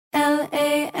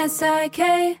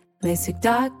LASIK,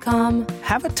 LASIK.com.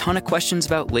 Have a ton of questions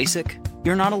about LASIK?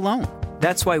 You're not alone.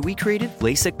 That's why we created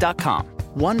LASIK.com.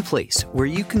 One place where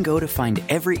you can go to find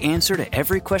every answer to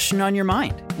every question on your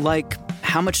mind. Like,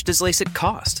 how much does LASIK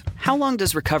cost? How long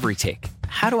does recovery take?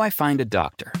 How do I find a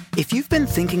doctor? If you've been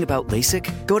thinking about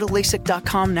LASIK, go to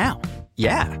LASIK.com now.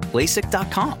 Yeah,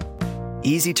 LASIK.com.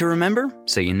 Easy to remember,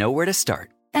 so you know where to start.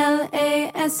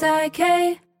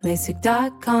 LASIK,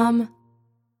 LASIK.com.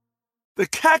 The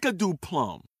Kakadu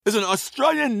plum is an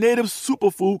Australian native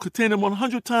superfood containing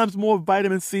 100 times more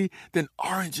vitamin C than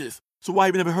oranges. So why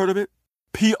have you never heard of it?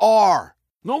 PR.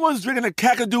 No one's drinking a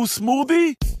Kakadu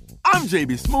smoothie? I'm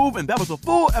JB Smoove, and that was a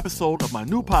full episode of my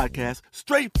new podcast,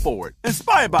 Straightforward,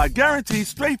 inspired by guaranteed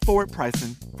straightforward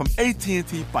pricing from AT&T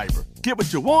Fiber. Get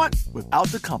what you want without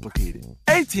the complicated.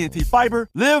 AT&T Fiber,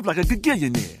 live like a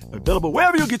gigillionaire. Available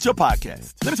wherever you get your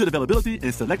podcasts. Limited availability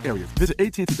in select areas. Visit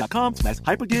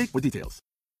AT&T.com/hypergig for details.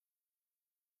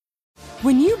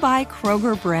 When you buy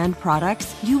Kroger brand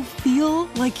products, you feel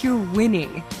like you're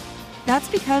winning. That's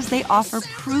because they offer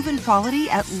proven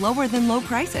quality at lower than low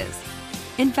prices.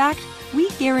 In fact, we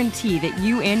guarantee that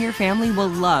you and your family will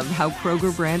love how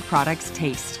Kroger brand products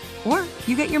taste, or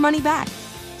you get your money back.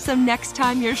 So next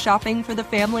time you're shopping for the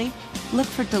family, look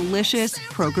for delicious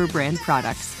Kroger brand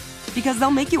products, because they'll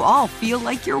make you all feel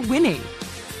like you're winning.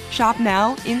 Shop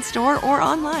now, in-store, or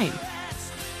online.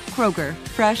 Kroger,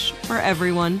 fresh for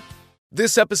everyone.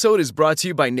 This episode is brought to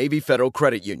you by Navy Federal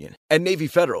Credit Union. At Navy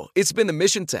Federal, it's been the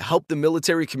mission to help the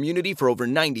military community for over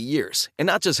 90 years. And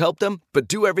not just help them, but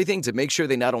do everything to make sure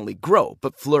they not only grow,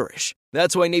 but flourish.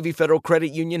 That's why Navy Federal Credit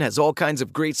Union has all kinds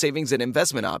of great savings and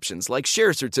investment options like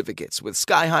share certificates with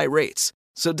sky-high rates.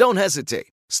 So don't hesitate.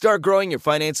 Start growing your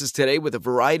finances today with a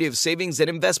variety of savings and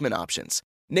investment options.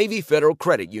 Navy Federal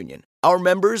Credit Union. Our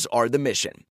members are the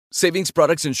mission. Savings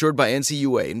products insured by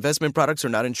NCUA. Investment products are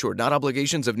not insured, not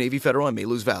obligations of Navy Federal and may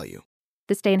lose value.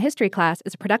 This Day in History class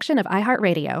is a production of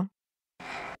iHeartRadio.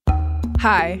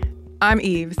 Hi, I'm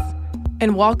Eves,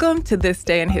 and welcome to This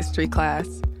Day in History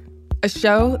class, a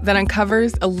show that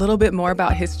uncovers a little bit more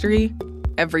about history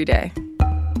every day.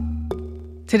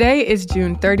 Today is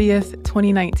June 30th,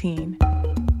 2019.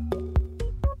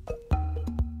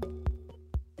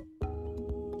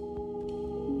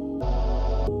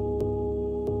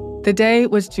 The day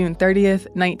was June 30th,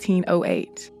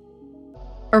 1908.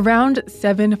 Around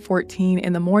 7:14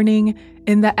 in the morning,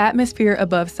 in the atmosphere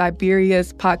above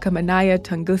Siberia's Podkamennaya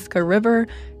Tunguska River,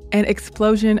 an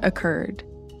explosion occurred.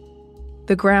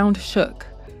 The ground shook.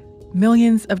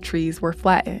 Millions of trees were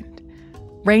flattened.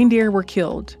 Reindeer were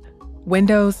killed.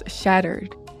 Windows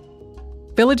shattered.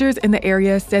 Villagers in the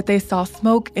area said they saw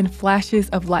smoke and flashes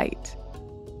of light.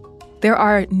 There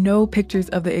are no pictures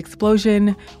of the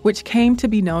explosion, which came to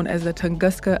be known as the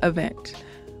Tunguska event,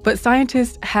 but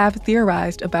scientists have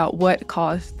theorized about what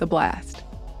caused the blast.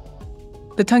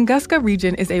 The Tunguska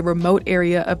region is a remote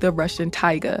area of the Russian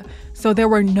taiga, so there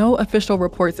were no official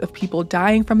reports of people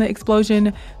dying from the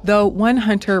explosion, though one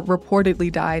hunter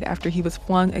reportedly died after he was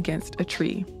flung against a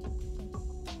tree.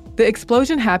 The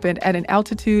explosion happened at an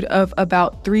altitude of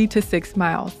about 3 to 6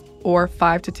 miles, or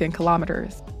 5 to 10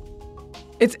 kilometers.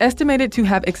 It's estimated to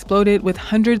have exploded with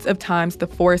hundreds of times the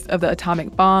force of the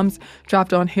atomic bombs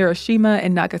dropped on Hiroshima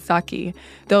and Nagasaki,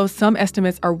 though some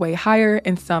estimates are way higher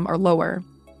and some are lower.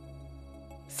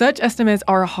 Such estimates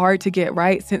are hard to get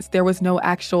right since there was no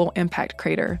actual impact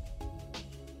crater.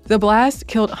 The blast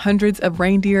killed hundreds of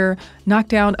reindeer, knocked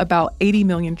down about 80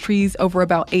 million trees over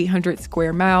about 800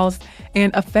 square miles,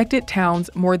 and affected towns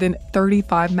more than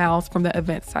 35 miles from the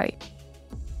event site.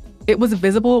 It was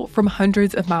visible from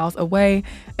hundreds of miles away,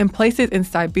 and places in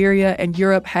Siberia and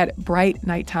Europe had bright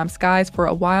nighttime skies for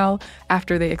a while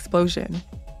after the explosion.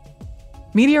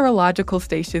 Meteorological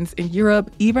stations in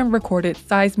Europe even recorded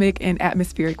seismic and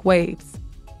atmospheric waves.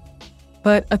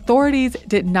 But authorities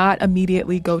did not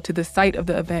immediately go to the site of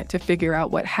the event to figure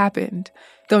out what happened.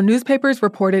 Though newspapers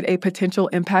reported a potential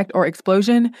impact or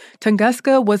explosion,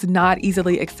 Tunguska was not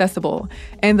easily accessible,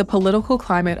 and the political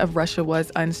climate of Russia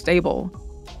was unstable.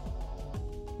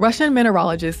 Russian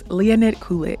mineralogist Leonid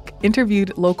Kulik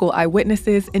interviewed local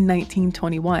eyewitnesses in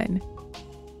 1921.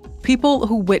 People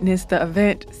who witnessed the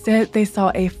event said they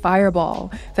saw a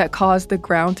fireball that caused the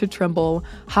ground to tremble,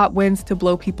 hot winds to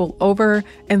blow people over,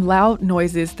 and loud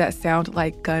noises that sound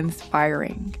like guns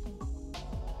firing.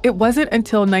 It wasn't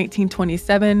until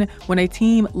 1927 when a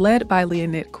team led by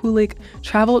Leonid Kulik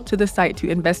traveled to the site to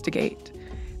investigate.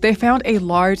 They found a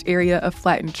large area of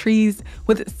flattened trees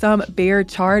with some bare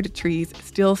charred trees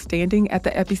still standing at the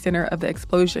epicenter of the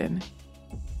explosion.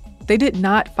 They did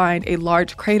not find a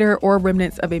large crater or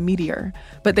remnants of a meteor,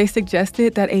 but they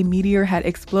suggested that a meteor had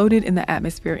exploded in the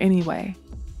atmosphere anyway.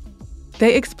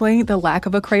 They explained the lack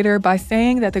of a crater by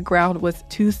saying that the ground was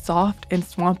too soft and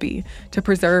swampy to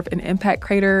preserve an impact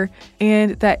crater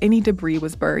and that any debris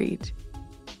was buried.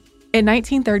 In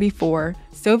 1934,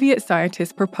 Soviet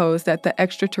scientists proposed that the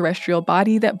extraterrestrial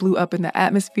body that blew up in the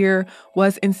atmosphere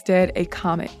was instead a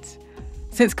comet.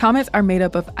 Since comets are made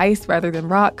up of ice rather than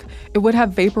rock, it would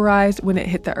have vaporized when it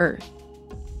hit the Earth.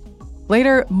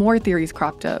 Later, more theories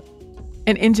cropped up.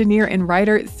 An engineer and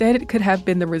writer said it could have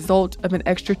been the result of an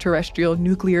extraterrestrial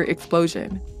nuclear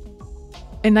explosion.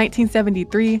 In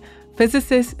 1973,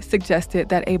 physicists suggested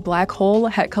that a black hole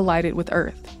had collided with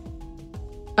Earth.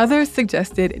 Others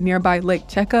suggested nearby Lake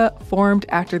Cheka formed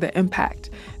after the impact,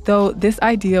 though this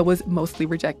idea was mostly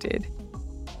rejected.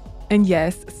 And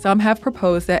yes, some have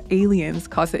proposed that aliens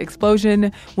caused the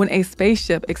explosion when a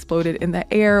spaceship exploded in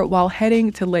the air while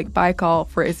heading to Lake Baikal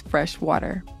for its fresh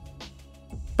water.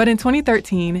 But in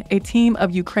 2013, a team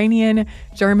of Ukrainian,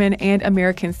 German, and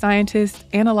American scientists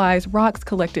analyzed rocks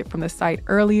collected from the site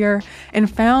earlier and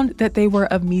found that they were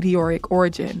of meteoric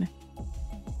origin.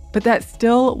 But that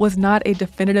still was not a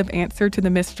definitive answer to the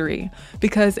mystery,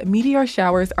 because meteor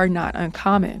showers are not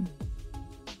uncommon.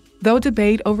 Though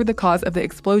debate over the cause of the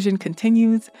explosion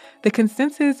continues, the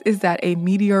consensus is that a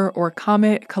meteor or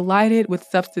comet collided with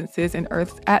substances in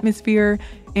Earth's atmosphere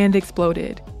and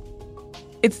exploded.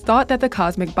 It's thought that the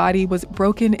cosmic body was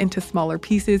broken into smaller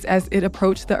pieces as it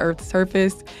approached the Earth's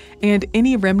surface, and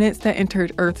any remnants that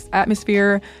entered Earth's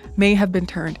atmosphere may have been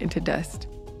turned into dust.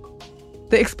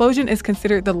 The explosion is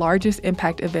considered the largest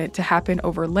impact event to happen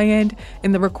over land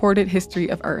in the recorded history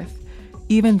of Earth,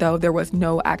 even though there was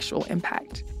no actual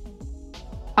impact.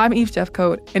 I'm Eve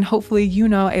Jeffcoat, and hopefully you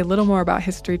know a little more about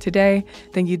history today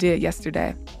than you did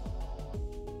yesterday.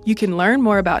 You can learn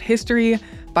more about history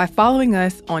by following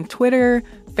us on Twitter,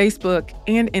 Facebook,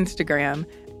 and Instagram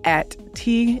at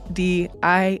TDIHC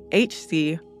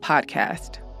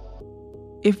Podcast.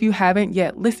 If you haven't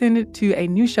yet listened to a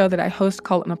new show that I host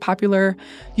called Unpopular,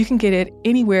 you can get it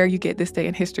anywhere you get This Day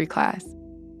in History class.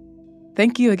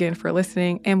 Thank you again for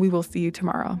listening, and we will see you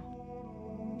tomorrow.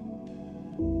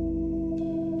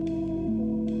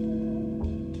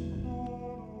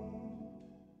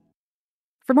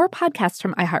 For more podcasts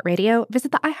from iHeartRadio,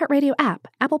 visit the iHeartRadio app,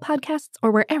 Apple Podcasts,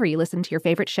 or wherever you listen to your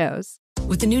favorite shows.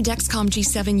 With the new Dexcom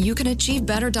G7, you can achieve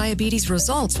better diabetes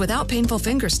results without painful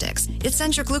finger sticks. It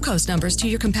sends your glucose numbers to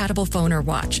your compatible phone or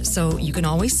watch, so you can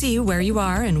always see where you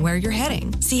are and where you're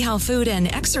heading. See how food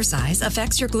and exercise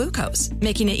affects your glucose,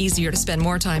 making it easier to spend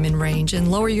more time in range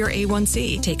and lower your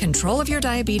A1C. Take control of your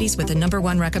diabetes with the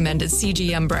 #1 recommended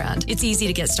CGM brand. It's easy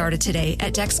to get started today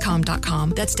at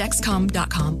Dexcom.com. That's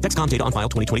Dexcom.com. Dexcom data on file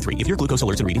 2023. If your glucose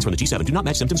alerts and readings from the G7 do not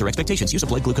match symptoms or expectations, use a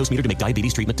blood glucose meter to make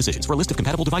diabetes treatment decisions. For a list of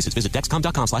compatible devices, visit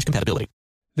Dexcom.com/compatibility.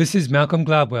 This is Malcolm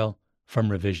Gladwell from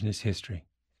Revisionist History.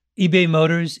 eBay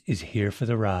Motors is here for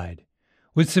the ride.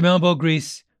 With some elbow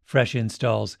grease, fresh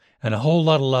installs, and a whole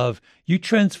lot of love, you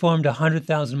transformed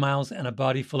 100,000 miles and a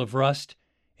body full of rust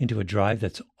into a drive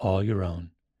that's all your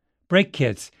own. Brake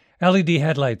kits, LED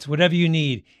headlights, whatever you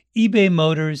need, eBay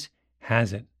Motors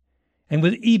has it. And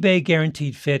with eBay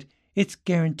Guaranteed Fit, it's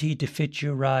guaranteed to fit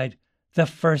your ride the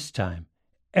first time,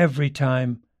 every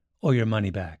time, or your money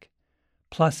back.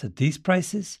 Plus, at these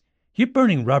prices, you're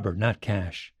burning rubber, not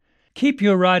cash. Keep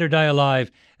your ride or die alive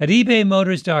at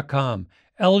ebaymotors.com.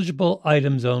 Eligible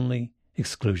items only.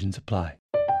 Exclusions apply.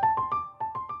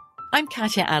 I'm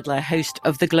Katya Adler, host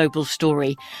of The Global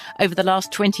Story. Over the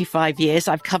last 25 years,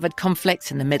 I've covered conflicts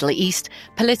in the Middle East,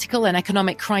 political and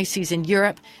economic crises in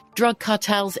Europe, drug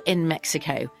cartels in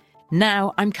Mexico.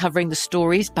 Now I'm covering the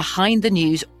stories behind the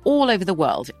news all over the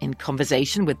world in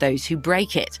conversation with those who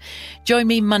break it. Join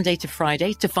me Monday to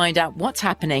Friday to find out what's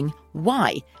happening,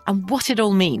 why, and what it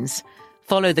all means.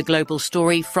 Follow The Global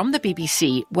Story from the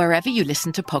BBC wherever you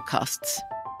listen to podcasts.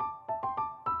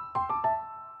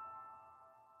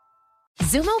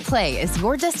 Xumo Play is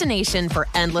your destination for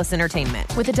endless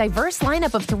entertainment. With a diverse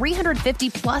lineup of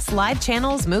 350-plus live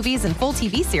channels, movies, and full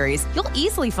TV series, you'll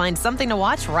easily find something to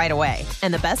watch right away.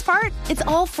 And the best part? It's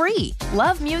all free.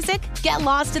 Love music? Get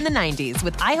lost in the 90s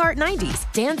with iHeart 90s,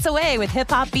 dance away with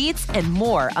hip-hop beats, and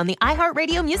more on the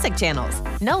iHeartRadio music channels.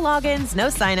 No logins, no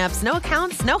signups, no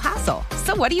accounts, no hassle.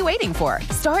 So what are you waiting for?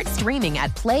 Start streaming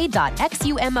at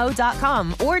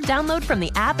play.xumo.com or download from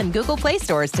the app and Google Play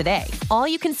stores today. All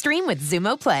you can stream with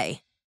Xumo Play.